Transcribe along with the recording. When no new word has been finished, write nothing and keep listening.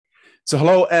So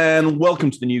hello and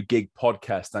welcome to the New Gig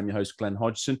podcast. I'm your host, Glen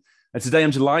Hodgson. And today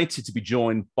I'm delighted to be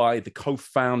joined by the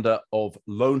co-founder of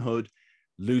LOANHOOD,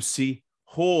 Lucy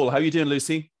Hall. How are you doing,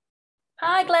 Lucy?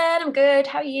 Hi, Glenn. I'm good.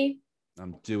 How are you?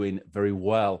 I'm doing very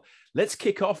well. Let's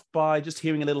kick off by just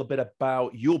hearing a little bit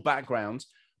about your background,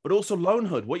 but also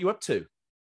LOANHOOD. What are you up to?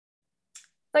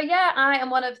 So yeah, I am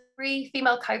one of three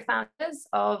female co-founders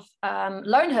of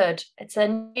LOANHOOD. It's a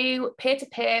new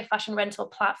peer-to-peer fashion rental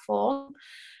platform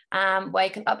where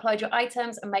you can upload your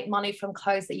items and make money from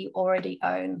clothes that you already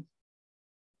own.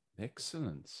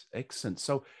 Excellent, excellent.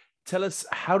 So tell us,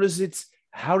 how does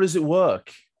it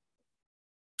work?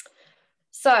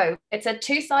 So it's a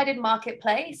two-sided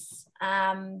marketplace.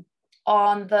 On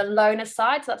the loaner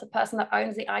side, so that's a person that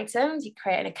owns the items. You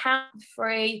create an account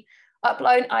free,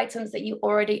 upload items that you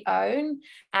already own,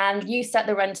 and you set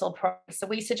the rental price. So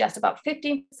we suggest about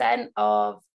 15%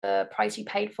 of the price you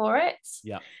paid for it.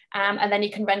 Yeah. And then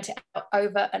you can rent it out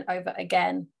over and over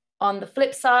again. On the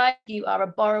flip side, you are a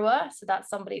borrower. So that's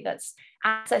somebody that's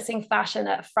accessing fashion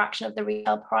at a fraction of the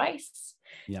retail price.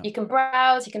 Yeah. You can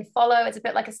browse, you can follow. It's a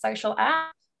bit like a social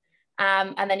app.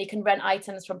 And then you can rent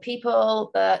items from people,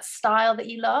 the style that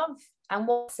you love. And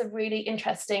what's a really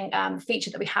interesting feature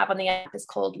that we have on the app is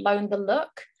called Loan the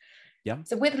Look. Yeah.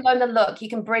 So with Loan the Look, you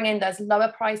can bring in those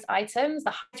lower price items, the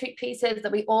high street pieces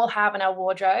that we all have in our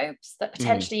wardrobes that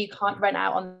potentially you can't rent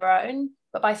out on their own.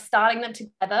 But by styling them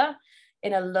together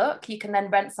in a look, you can then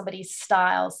rent somebody's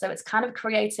style. So it's kind of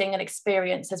creating an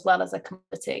experience as well as a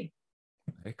commodity.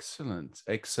 Excellent,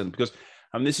 excellent. Because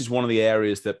this is one of the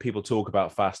areas that people talk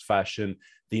about fast fashion,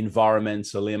 the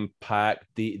environmental impact,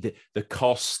 the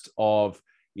cost of,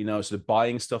 sort of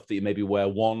buying stuff that you maybe wear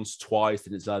once, twice,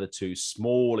 and it's either too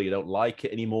small or you don't like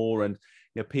it anymore. And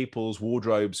people's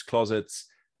wardrobes, closets,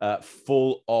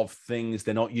 full of things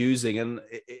they're not using. And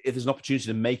if there's an opportunity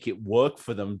to make it work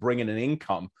for them, bring in an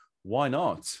income, why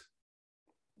not?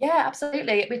 Yeah,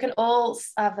 absolutely. We can all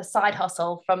have a side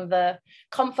hustle from the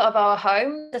comfort of our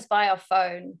home just by our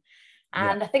phone.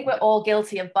 And I think we're all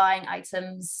guilty of buying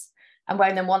items and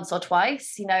wearing them once or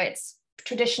twice. It's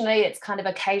traditionally kind of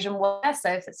occasion wear.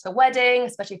 So if it's a wedding,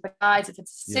 especially for guys, if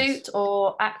it's a suit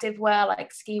or active wear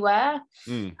like ski wear.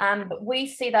 But we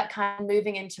see that kind of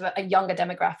moving into a younger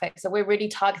demographic. So we're really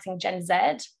targeting Gen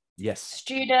Z. Yes.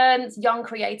 Students, young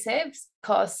creatives,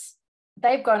 because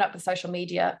they've grown up with social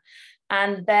media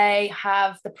and they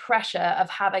have the pressure of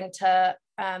having to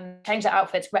change their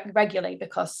outfits regularly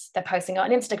because they're posting it on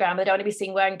Instagram. They don't want to be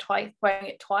seen wearing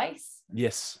it twice.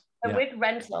 Yes. So with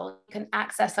rental, you can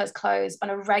access those clothes on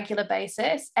a regular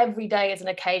basis. Every day is an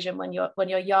occasion when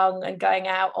you're young and going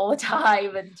out all the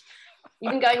time, and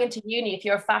even going into uni. If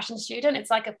you're a fashion student, it's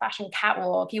like a fashion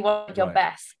catwalk. You want your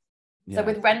best. Yeah. So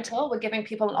with rental, we're giving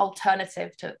people an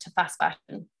alternative to fast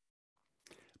fashion.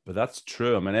 But that's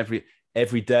true.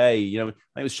 Every day, I think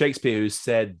it was Shakespeare who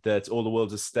said that all the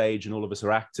world's a stage and all of us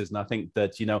are actors. And I think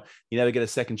that, you never get a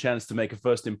second chance to make a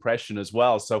first impression as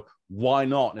well. So why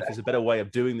not? And if there's a better way of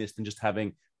doing this than just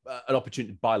having an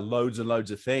opportunity to buy loads and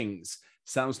loads of things,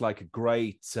 sounds like a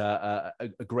great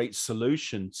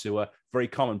solution to a very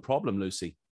common problem,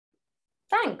 Lucy.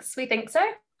 Thanks. We think so.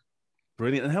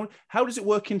 Brilliant. And how does it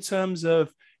work in terms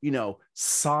of,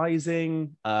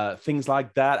 sizing, things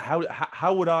like that?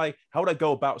 How would I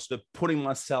go about sort of putting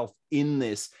myself in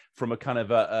this from a kind of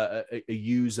a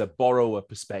user borrower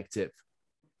perspective?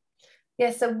 Yeah,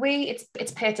 so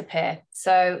it's peer-to-peer.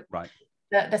 So right.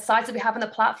 The sites that we have on the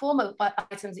platform are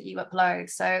items that you upload.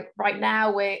 So right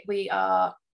now we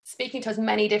are speaking to as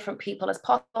many different people as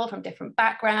possible from different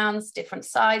backgrounds, different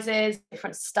sizes,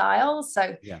 different styles.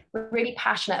 So we're really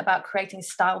passionate about creating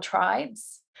style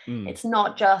tribes. It's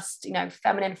not just,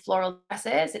 feminine floral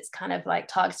dresses. It's kind of like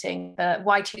targeting the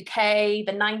Y2K,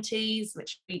 the 90s,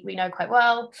 which we know quite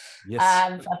well.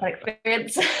 Yes. From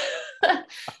experience.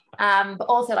 But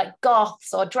also like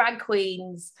goths or drag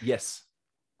queens. Yes.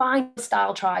 Find a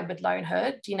style tribe with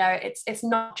LOANHOOD. It's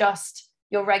not just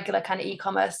your regular kind of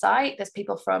e-commerce site. There's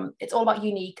people it's all about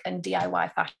unique and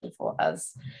DIY fashion for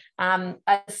us. And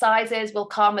sizes will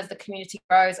come as the community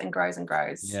grows and grows and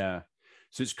grows. Yeah.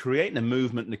 So it's creating a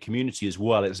movement in the community as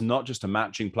well. It's not just a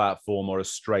matching platform or a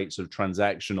straight sort of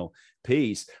transactional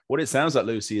piece. What it sounds like,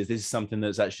 Lucy, is this is something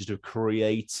that's actually sort of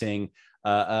creating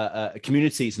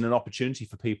communities and an opportunity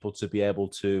for people to be able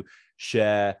to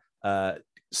share,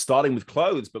 starting with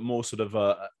clothes, but more sort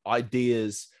of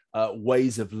ideas,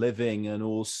 ways of living, and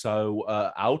also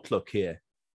outlook here.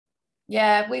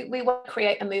 Yeah, we want to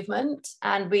create a movement,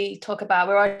 and we talk about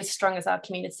we're only as strong as our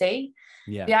community.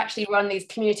 Yeah. We actually run these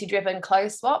community-driven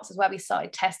clothes swaps, is where we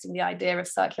started testing the idea of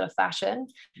circular fashion.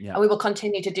 Yeah. And we will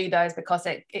continue to do those because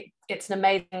it's an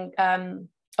amazing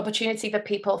opportunity for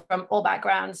people from all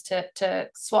backgrounds to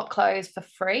swap clothes for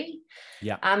free.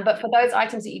 Yeah. But for those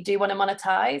items that you do want to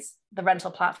monetize, the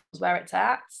rental platform is where it's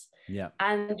at. Yeah.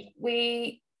 And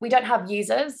we don't have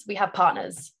users, we have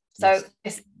partners. So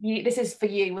yes. this is for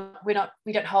you. We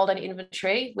don't hold any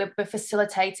inventory. We're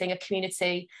facilitating a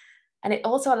community, and it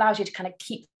also allows you to kind of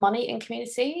keep money in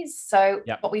communities. So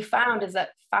what we found is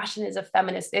that fashion is a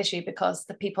feminist issue because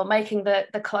the people making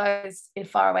the clothes in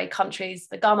faraway countries,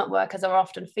 the garment workers, are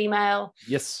often female.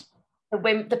 Yes.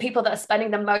 The people that are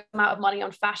spending the most amount of money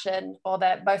on fashion, or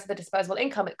most of the disposable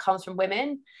income, it comes from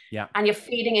women. Yeah. And you're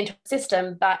feeding into a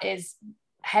system that is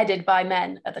headed by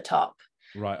men at the top.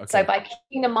 Right. Okay. So by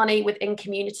keeping the money within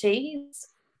communities,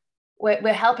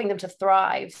 we're helping them to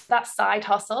thrive. That side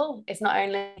hustle is not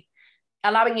only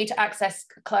allowing you to access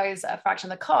clothes at a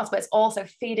fraction of the cost, but it's also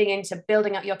feeding into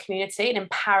building up your community and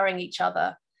empowering each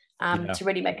other to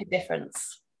really make a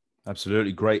difference.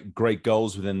 Absolutely. Great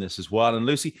goals within this as well. And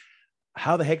Lucy,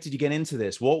 how the heck did you get into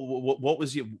this? What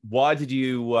was why did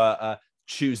you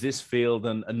choose this field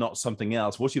and not something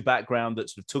else? What's your background that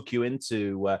sort of took you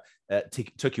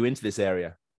into this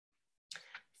area?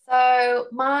 So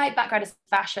my background is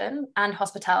fashion and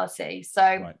hospitality.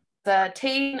 So the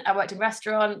teen, I worked in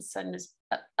restaurants, and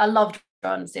I loved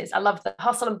restaurants. I loved the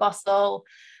hustle and bustle,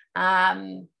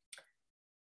 the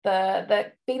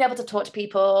being able to talk to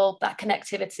people, that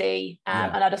connectivity,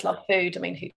 and I just love food. I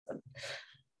mean, who doesn't?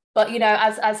 But, you know,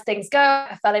 as things go,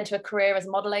 I fell into a career as a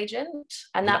model agent.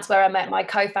 And that's where I met my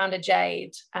co-founder,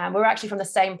 Jade. We were actually from the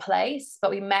same place,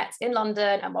 but we met in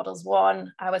London at Models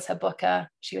One. I was her booker.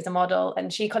 She was a model.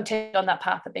 And she continued on that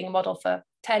path of being a model for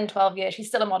 10, 12 years. She's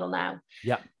still a model now.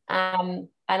 Yeah. And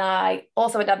I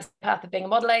also went down the path of being a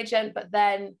model agent. But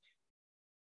then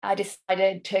I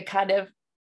decided to kind of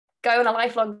go on a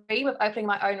lifelong dream of opening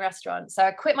my own restaurant. So I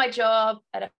quit my job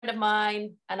at a friend of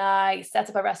mine, and I set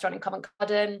up a restaurant in Covent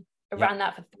Garden. I ran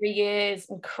that for 3 years.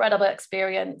 Incredible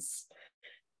experience.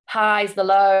 Highs, the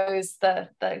lows, the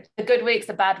good weeks,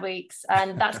 the bad weeks.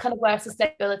 And that's kind of where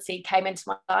sustainability came into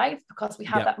my life, because we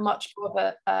have that much more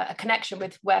of a connection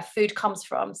with where food comes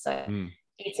from. So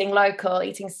eating local,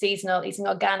 eating seasonal, eating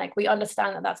organic, we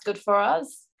understand that that's good for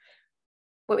us.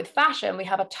 But with fashion, we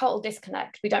have a total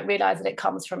disconnect. We don't realize that it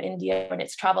comes from India and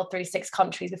it's traveled through 6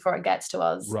 countries before it gets to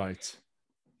us. Right.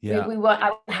 Yeah. I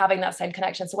wasn't having that same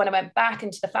connection. So when I went back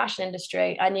into the fashion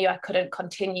industry, I knew I couldn't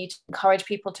continue to encourage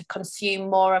people to consume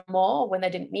more and more when they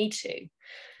didn't need to.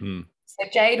 So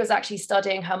Jade was actually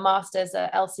studying her master's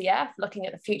at LCF, looking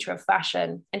at the future of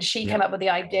fashion. And she came up with the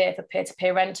idea for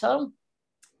peer-to-peer rental.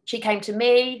 She came to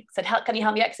me, said, can you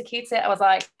help me execute it? I was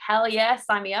like, hell yeah,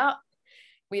 sign me up.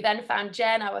 We then found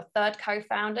Jen, our third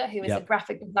co-founder, who is a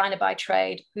graphic designer by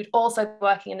trade, who'd also been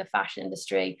working in the fashion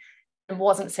industry and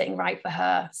wasn't sitting right for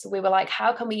her. So we were like,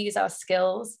 how can we use our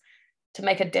skills to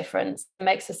make a difference,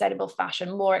 make sustainable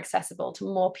fashion more accessible to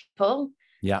more people?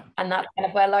 Yeah. And that's kind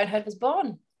of where LOANHOOD was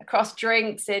born, across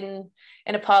drinks in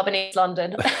a pub in East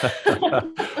London.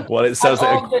 Well, it sounds like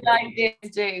all good ideas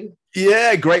do.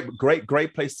 Yeah,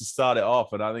 great place to start it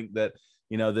off. And I think that,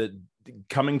 you know, that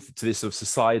coming to this sort of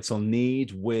societal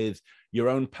need with your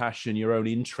own passion, your own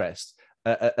interest,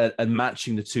 and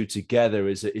matching the two together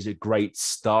is a great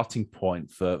starting point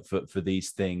for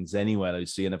these things anyway,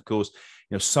 Lucy. And of course,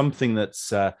 you know, something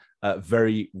that's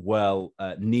very well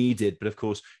needed, but of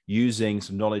course, using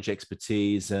some knowledge,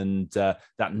 expertise, and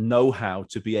that know-how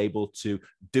to be able to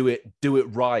do it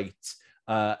right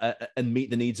and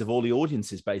meet the needs of all the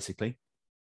audiences, basically.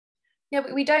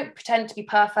 Yeah, we don't pretend to be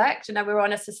perfect. You know, we're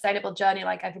on a sustainable journey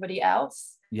like everybody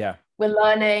else. Yeah. We're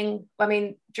learning. I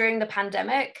mean, during the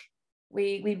pandemic,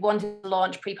 we wanted to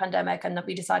launch pre-pandemic, and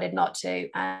we decided not to.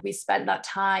 And we spent that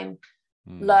time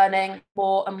learning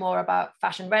more and more about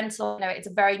fashion rental. You know, it's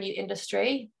a very new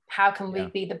industry. How can we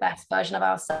be the best version of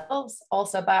ourselves?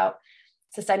 Also about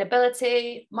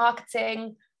sustainability,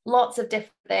 marketing, lots of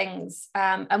different things.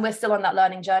 And we're still on that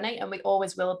learning journey, and we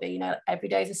always will be. You know, every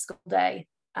day is a school day.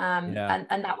 And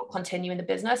that will continue in the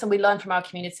business, and we learn from our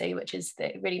community, which is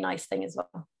the really nice thing as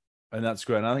well. And that's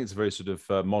great. And I think it's a very sort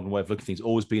of modern way of looking at things,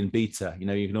 always being beta. You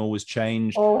know, you can always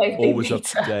change, always up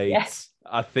to date. Yes.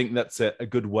 I think that's a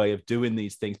good way of doing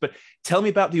these things. But tell me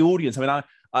about the audience. I mean,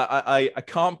 I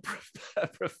can't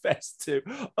profess to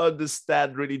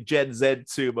understand really Gen Z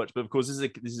too much, but of course this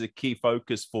is a key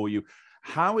focus for you.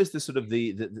 how is the sort of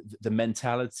the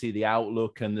mentality, the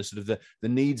outlook, and the sort of the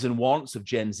needs and wants of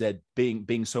Gen Z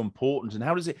being so important, and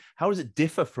how does it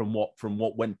differ from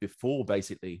what went before,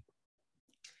 basically?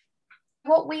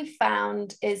 What we've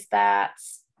found is that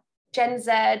Gen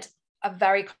Z are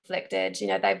very conflicted. You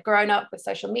know, they've grown up with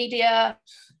social media.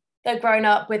 They've grown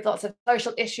up with lots of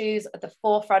social issues at the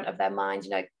forefront of their mind.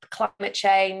 You know, climate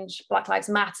change, Black Lives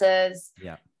Matters,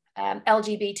 Yeah.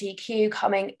 LGBTQ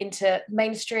coming into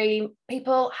mainstream.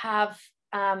 People have,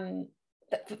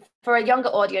 for a younger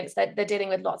audience, they're dealing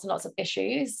with lots and lots of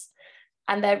issues,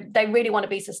 and they really want to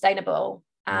be sustainable.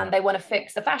 And they want to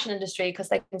fix the fashion industry because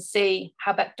they can see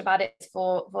how bad it is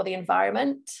for the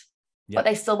environment, but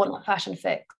they still want that fashion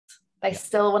fixed. They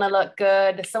still want to look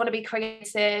good. They still want to be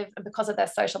creative. And because of their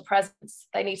social presence,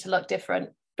 they need to look different,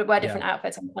 but wear different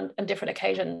outfits on different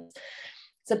occasions.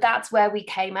 So that's where we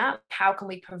came at. How can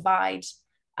we provide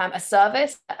a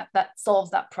service that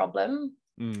solves that problem?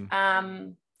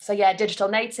 So yeah, digital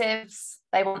natives,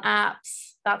 they want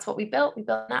apps. That's what we built. We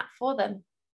built an app for them.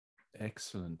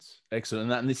 Excellent.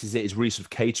 And this is it, is really sort of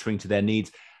catering to their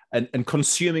needs and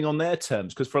consuming on their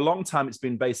terms. Because for a long time, it's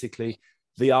been basically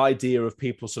the idea of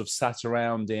people sort of sat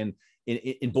around in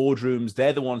boardrooms.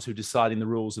 They're the ones who are deciding the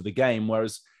rules of the game.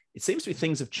 Whereas it seems to be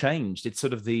things have changed. It's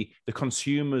sort of the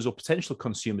consumers or potential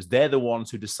consumers. They're the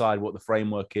ones who decide what the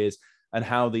framework is and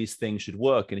how these things should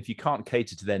work. And if you can't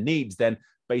cater to their needs, then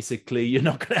basically you're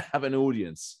not going to have an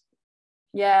audience.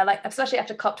 Yeah, like especially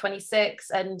after COP26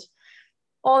 and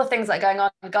all the things that are going on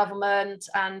in government,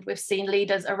 and we've seen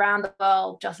leaders around the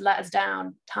world just let us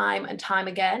down time and time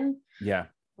again. Yeah.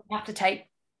 We have to take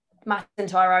matters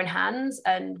into our own hands.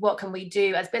 And what can we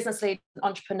do as business leaders,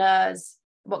 entrepreneurs?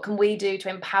 What can we do to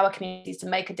empower communities to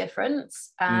make a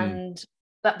difference? And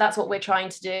that's what we're trying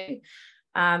to do.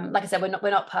 Like I said,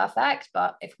 we're not perfect,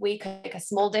 but if we can make a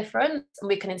small difference and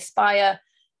we can inspire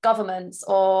governments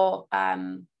or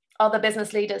other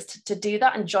business leaders to do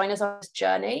that and join us on this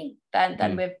journey,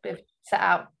 then we've set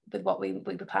out with what we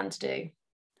plan to do.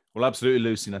 Well, absolutely,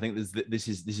 Lucy. And I think this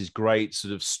is great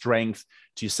sort of strength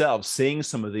to yourself, seeing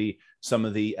some of the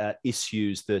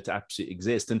issues that absolutely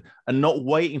exist, and not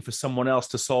waiting for someone else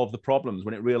to solve the problems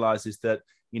when it realizes that,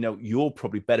 you know, you're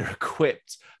probably better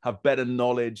equipped, have better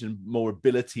knowledge and more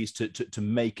abilities to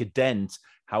make a dent,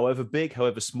 however big,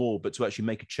 however small, but to actually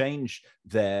make a change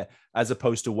there, as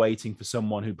opposed to waiting for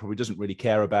someone who probably doesn't really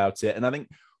care about it. And I think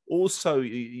also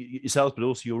yourselves, but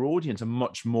also your audience, are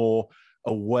much more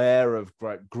aware of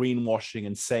greenwashing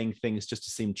and saying things just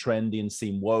to seem trendy and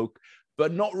seem woke,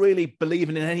 but not really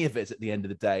believing in any of it at the end of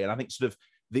the day. And I think sort of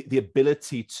the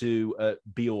ability to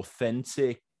be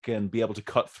authentic and be able to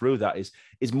cut through that is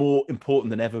more important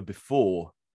than ever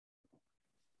before.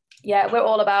 Yeah, we're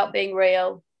all about being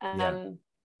real.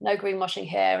 No greenwashing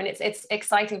here. And it's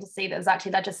exciting to see that there's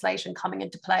actually legislation coming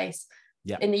into place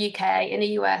in the UK, in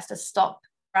the US, to stop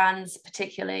brands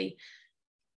particularly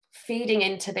feeding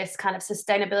into this kind of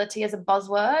sustainability as a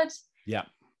buzzword.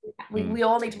 We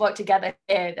all need to work together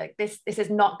here. Like this is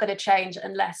not going to change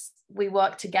unless we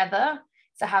work together.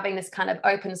 So having this kind of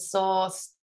open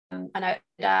source, I know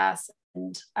Adidas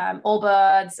and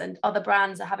Allbirds and other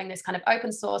brands are having this kind of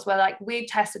open source where, like, we've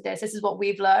tested this is what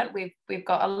we've learned, we've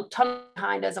got a ton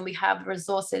behind us, and we have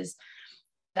resources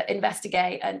that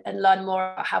investigate and learn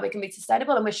more about how we can be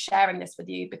sustainable, and we're sharing this with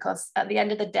you because at the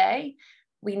end of the day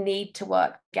we need to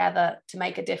work together to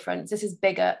make a difference. This is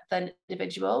bigger than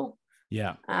individual.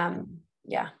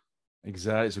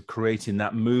 Exactly. So creating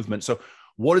that movement. So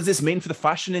what does this mean for the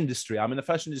fashion industry? I mean, the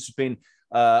fashion industry has been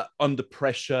under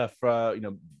pressure for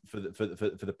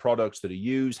the products that are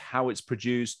used, how it's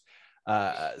produced,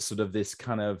 sort of this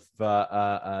kind of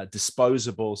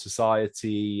disposable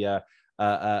society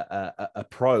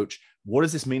approach. What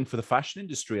does this mean for the fashion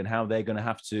industry and how they're going to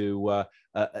have to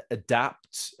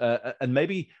adapt and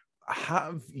maybe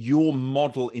have your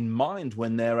model in mind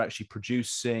when they're actually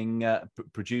producing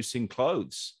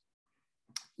clothes?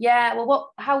 Yeah,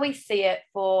 well, how we see it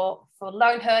for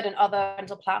LOANHOOD and other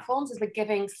rental platforms is we're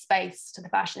giving space to the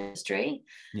fashion industry.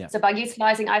 So by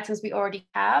utilizing items we already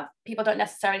have, people don't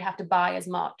necessarily have to buy as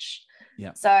much.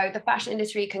 So the fashion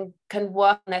industry can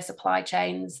work on their supply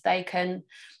chains. They can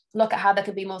look at how they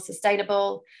can be more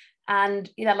sustainable. And,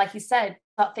 you know, like you said,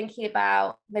 start thinking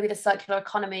about maybe the circular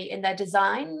economy in their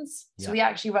designs. So we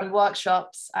actually run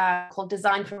workshops called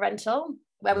Design for Rental,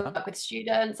 where we work with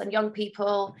students and young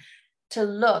people to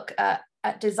look at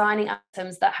designing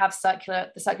items that have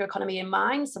the circular economy in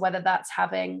mind. So whether that's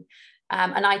having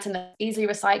an item that's easily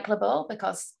recyclable,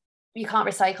 because you can't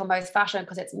recycle most fashion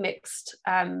because it's mixed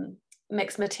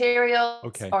materials,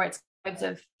 or it's loads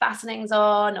of fastenings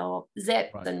on or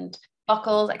zips and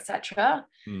buckles, etc.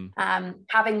 Mm.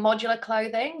 Having modular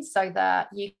clothing so that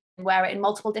you can wear it in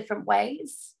multiple different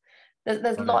ways. There's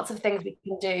Right. lots of things we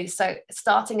can do. So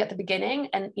starting at the beginning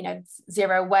and,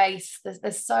 zero waste,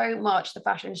 there's so much the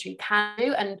fashion industry can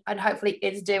do and hopefully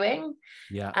is doing.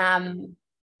 Yeah.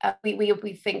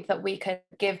 We think that we can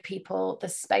give people the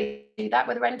space to do that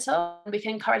with rental. We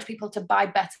can encourage people to buy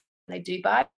better than they do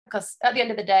buy, because at the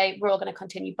end of the day, we're all going to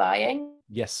continue buying.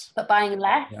 Yes. But buying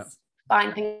less, Yeah.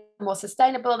 buying things more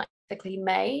sustainable and ethically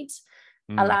made,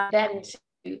 allow them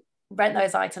to rent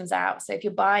those items out. So if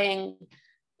you're buying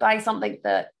something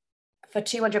that for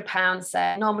 £200,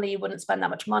 say, normally you wouldn't spend that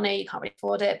much money, you can't really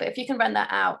afford it. But if you can rent that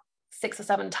out 6 or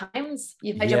 7 times,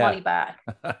 you've made your money back.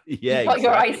 Yeah, you've got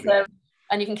your exactly. item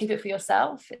and you can keep it for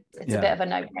yourself. It's a bit of a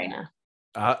no-brainer.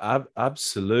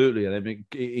 Absolutely, and I mean,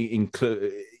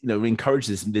 encourage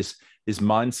this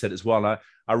mindset as well. And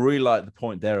I really like the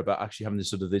point there about actually having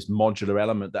this this modular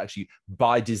element that actually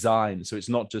by design. So it's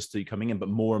not just you coming in, but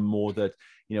more and more that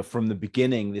from the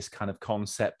beginning, this kind of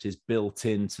concept is built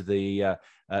into the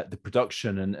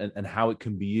production and how it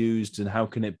can be used and how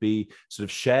can it be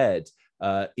shared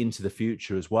into the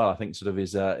future as well. I think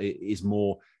is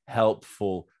more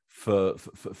helpful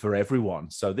for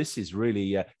everyone. So this is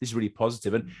really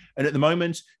positive. And at the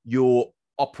moment you're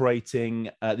operating.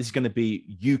 This is going to be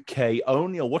UK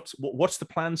only, or what's the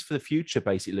plans for the future,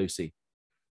 basically, Lucy?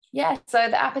 Yeah. So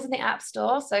the app is in the App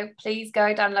Store. So please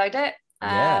go download it.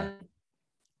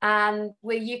 And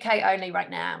we're UK only right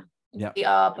now. Yeah. We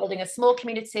are building a small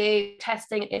community,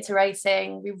 testing,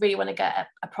 iterating. We really want to get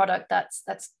a product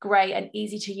that's great and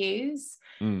easy to use.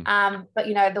 But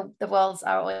the world's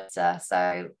our oyster.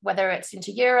 So whether it's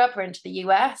into Europe or into the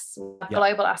US, we have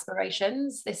global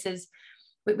aspirations.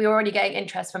 We're already getting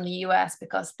interest from the US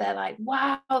because they're like,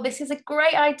 wow, this is a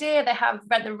great idea. They have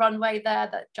the runway there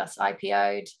that just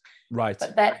IPO'd. Right.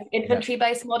 But they're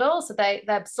inventory-based models, so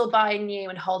they're still buying new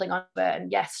and holding on to it,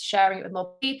 and yes, sharing it with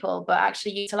more people, but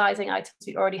actually utilizing items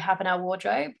we already have in our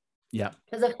wardrobe. Yeah.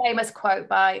 There's a famous quote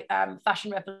by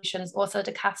Fashion Revolution's Orso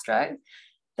de Castro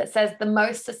that says the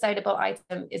most sustainable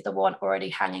item is the one already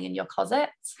hanging in your closet.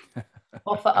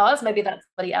 Or for us, maybe that's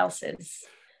somebody else's.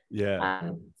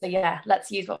 Yeah. So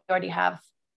let's use what we already have.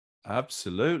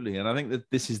 Absolutely, and I think that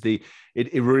this is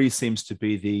it really seems to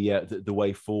be the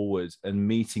way forward and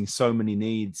meeting so many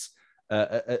needs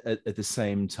at the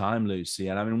same time, Lucy.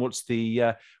 And I mean, what's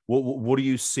what do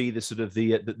you see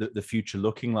the future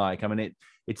looking like? I mean,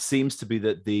 it seems to be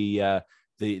that the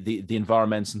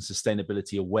environmental and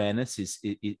sustainability awareness is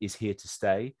here to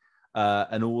stay,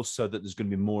 and also that there's going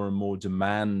to be more and more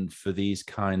demand for these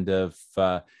kind of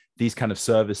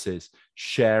services,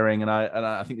 sharing, and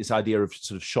I think this idea of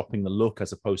shopping the look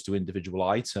as opposed to individual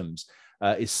items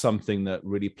is something that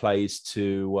really plays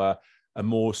to a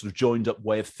more joined up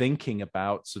way of thinking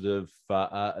about the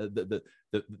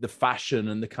fashion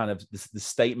and the kind of the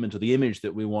statement or the image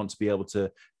that we want to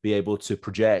be able to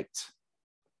project.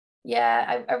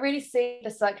 Yeah, I really see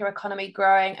the circular economy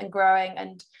growing,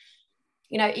 and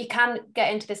you can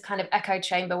get into this kind of echo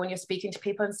chamber when you're speaking to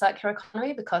people in circular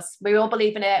economy, because we all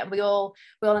believe in it and we all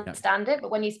understand it.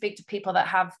 But when you speak to people that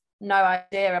have no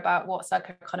idea about what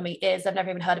circular economy is, they've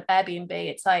never even heard of Airbnb,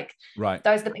 it's like, right,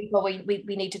 those are the people we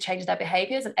need to change their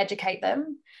behaviors and educate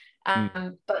them.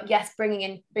 But yes, bringing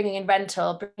in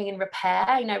rental, bringing in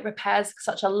repair. Repair is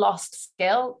such a lost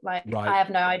skill. Like, I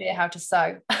have no idea how to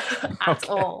sew at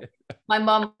all. My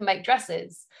mom can make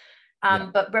dresses.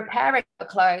 But repairing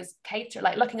clothes,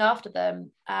 looking after them.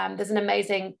 There's an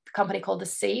amazing company called The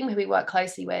Seam who we work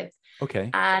closely with. Okay.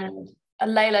 And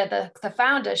Layla, the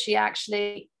founder,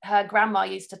 her grandma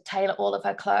used to tailor all of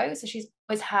her clothes. So she's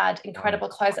always had incredible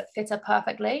clothes that fit her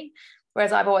perfectly.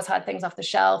 Whereas I've always had things off the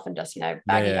shelf and just,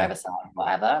 baggy, oversized,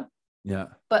 whatever. Yeah.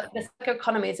 But the circular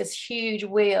economy is this huge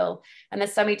wheel and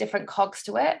there's so many different cogs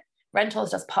to it. Rental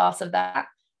is just part of that.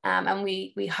 And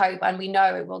we hope and we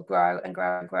know it will grow and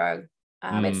grow and grow.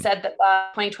 It's said that by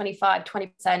 2025,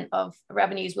 20% of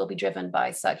revenues will be driven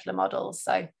by circular models.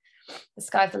 So the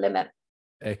sky's the limit.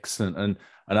 Excellent.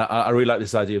 And I really like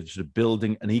this idea of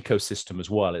building an ecosystem as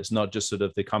well. It's not just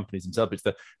the companies themselves, it's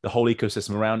the whole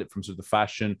ecosystem around it, from the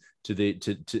fashion to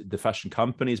the fashion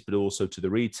companies, but also to the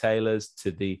retailers,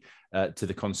 to the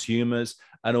consumers,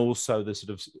 and also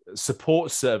the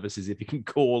support services, if you can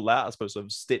call that, I suppose,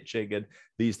 stitching and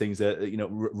these things are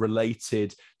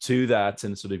related to that,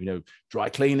 and dry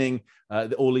cleaning,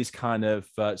 all these kind of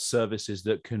services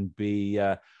that can be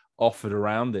offered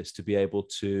around this to be able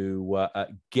to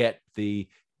get the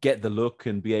look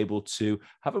and be able to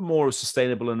have a more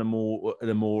sustainable and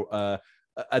a more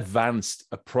advanced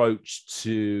approach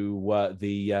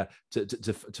to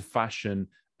fashion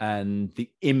and the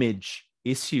image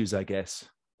issues, I guess.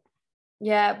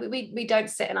 Yeah, we don't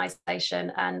sit in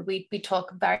isolation, and we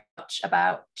talk very much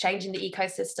about changing the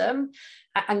ecosystem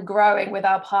and growing with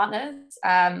our partners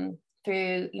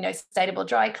through, you know, sustainable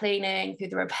dry cleaning, through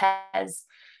the repairs,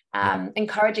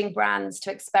 encouraging brands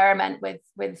to experiment with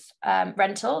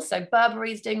rental. So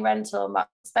Burberry's doing rental, Marks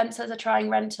Spencer's are trying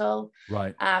rental.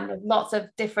 Right. There's lots of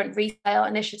different resale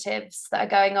initiatives that are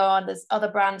going on. There's other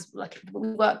brands like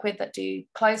we work with that do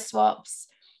clothes swaps.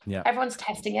 Yeah. Everyone's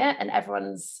testing it and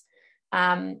everyone's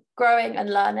growing and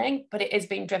learning, but it is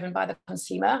being driven by the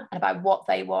consumer and about what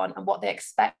they want and what they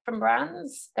expect from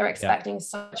brands. They're expecting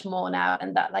so much more now,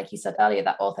 and that, like you said earlier,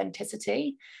 that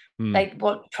authenticity. They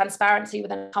want transparency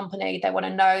within a company. They want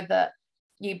to know that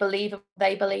you believe what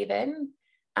they believe in,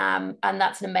 and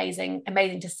that's an amazing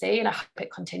to see, and I hope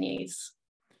it continues.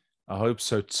 I hope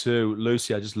so too,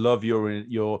 Lucy. I just love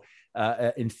your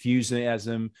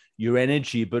enthusiasm, your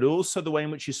energy, but also the way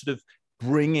in which you sort of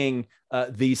bringing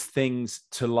these things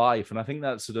to life. And I think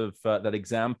that sort of that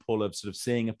example of sort of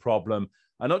seeing a problem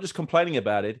and not just complaining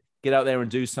about it, get out there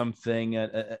and do something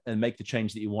and make the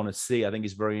change that you want to see, I think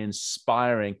is very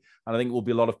inspiring. And I think it will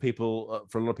be a lot of people,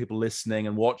 for a lot of people listening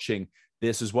and watching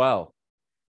this as well.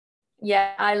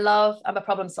 Yeah, I'm a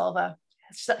problem solver.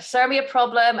 Show me a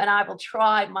problem and I will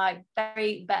try my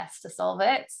very best to solve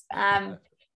it.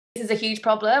 This is a huge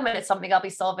problem and it's something I'll be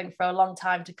solving for a long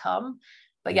time to come.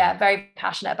 But yeah, very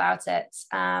passionate about it.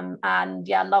 And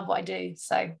yeah, I love what I do.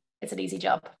 So it's an easy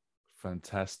job.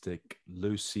 Fantastic.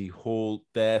 Lucy Hall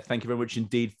there. Thank you very much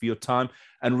indeed for your time,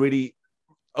 and really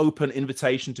open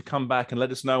invitation to come back and let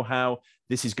us know how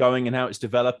this is going and how it's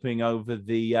developing over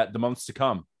the months to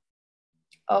come.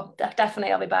 Oh,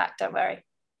 definitely. I'll be back. Don't worry.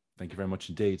 Thank you very much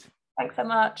indeed. Thanks so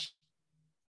much.